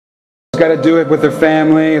got to do it with their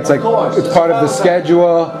family. It's like it's part of the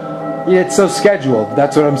schedule. Yeah, it's so scheduled.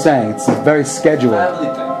 That's what I'm saying. It's very scheduled. Family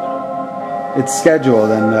thing. It's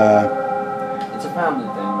scheduled and. It's a family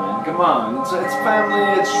thing, man. Come on, it's family.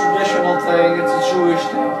 It's a traditional thing. It's a Jewish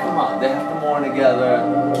thing. Come on, they have to mourn together.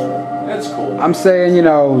 It's cool. I'm saying, you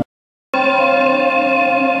know.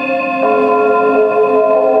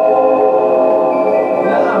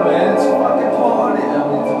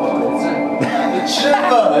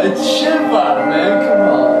 It's Shiva, man, come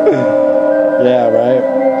on. Yeah, right?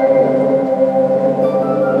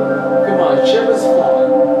 Come on, Shiva's fun.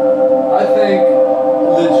 I think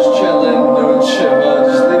they're just chilling, doing Shiva,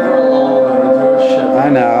 just leave her alone, let her do her Shiva. I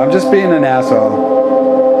know, I'm just being an asshole.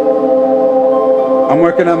 I'm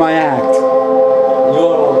working on my act. You're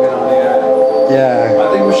working on the act. Yeah. I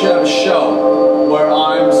think we should have a show where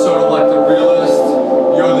I'm sort of like the realist,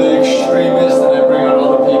 you're the extremist, and I bring out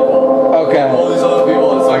other people. Okay. All these other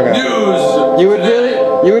people, it's like news. You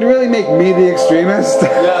would really make me the extremist?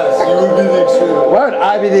 Yes, you would be the extremist. Why would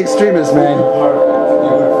I be the extremist, man? Perfect.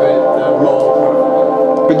 You would fit the role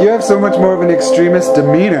perfectly. But you have so much more of an extremist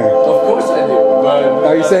demeanor. Of course I do, but...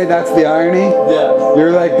 Are you saying that's the irony? Yes.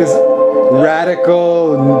 You're like this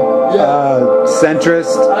radical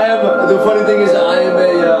centrist. I am. The funny thing is, I am a.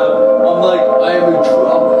 You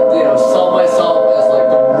know, saw myself as like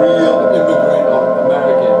the real immigrant of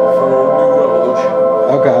American for a new revolution.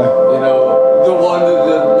 Okay. You know, the one,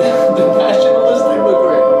 the nationalist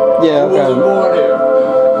immigrant. Yeah. Okay. Who wasn't born here.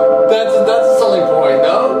 That's a selling point,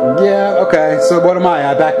 no? Yeah. Okay. So what am I?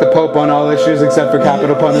 I back the Pope on all issues except for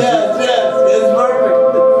capital punishment. Yes. It's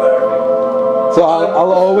perfect. It's perfect. So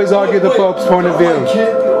I'll always argue the Pope's point of view.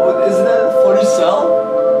 Isn't that a funny sell?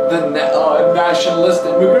 The nationalist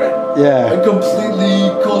immigrant? Yeah. A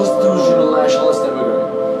completely constitutional nationalist immigrant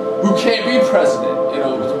who can't be president, you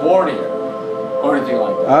know, was born here or anything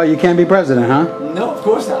like that. Oh, you can't be president, huh? No, of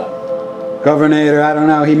course not. Governor, I don't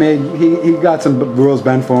know. He got some rules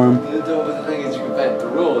bent for him. The thing is, you can bend the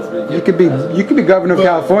rules, but You could be governor of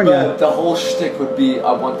California. But the whole shtick would be,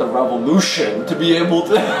 I want the revolution to be able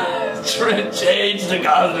to change the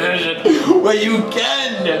constitution where you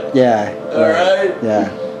can. Yeah. All right. Yeah.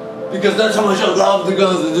 Because that's how much I love the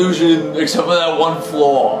Constitution, except for that one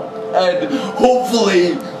flaw. And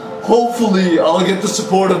hopefully I'll get the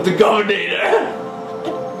support of the governor.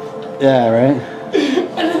 Yeah, right?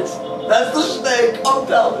 And that's the snake, I'm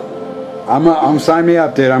telling you. I'm sign me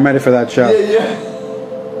up, dude. I'm ready for that show. Yeah.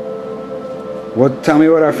 Tell me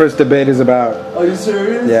what our first debate is about. Are you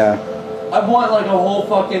serious? Yeah. I want like a whole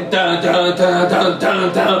fucking dun dun dun dun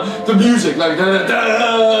dun dun, the music, like dun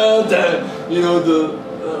dun dun, you know, the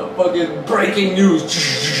fucking breaking news.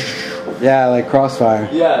 Yeah, like Crossfire.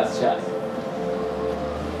 Yes.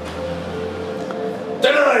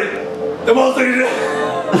 Tonight, the most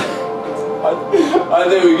I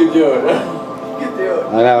think we can do it. We can do it.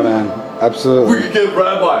 I know, man. Absolutely. We can get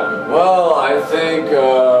Rabbi. Well, I think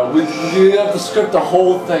we have to script the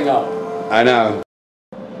whole thing up. I know.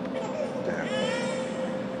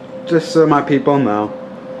 Just so my people know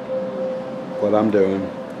what I'm doing.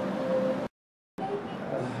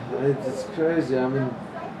 It's crazy. I mean,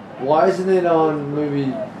 why isn't it on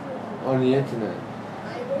the internet?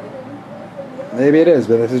 Maybe it is,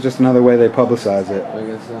 but this is just another way they publicize it. I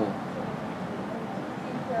guess so.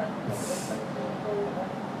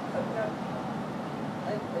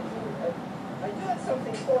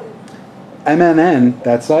 MNN,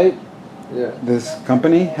 that site, Yeah. this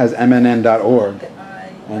company has MNN.org,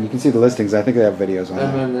 and you can see the listings. I think they have videos on it.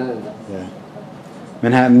 MNN. Yeah.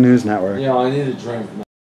 Manhattan News Network. Yeah, I need a drink.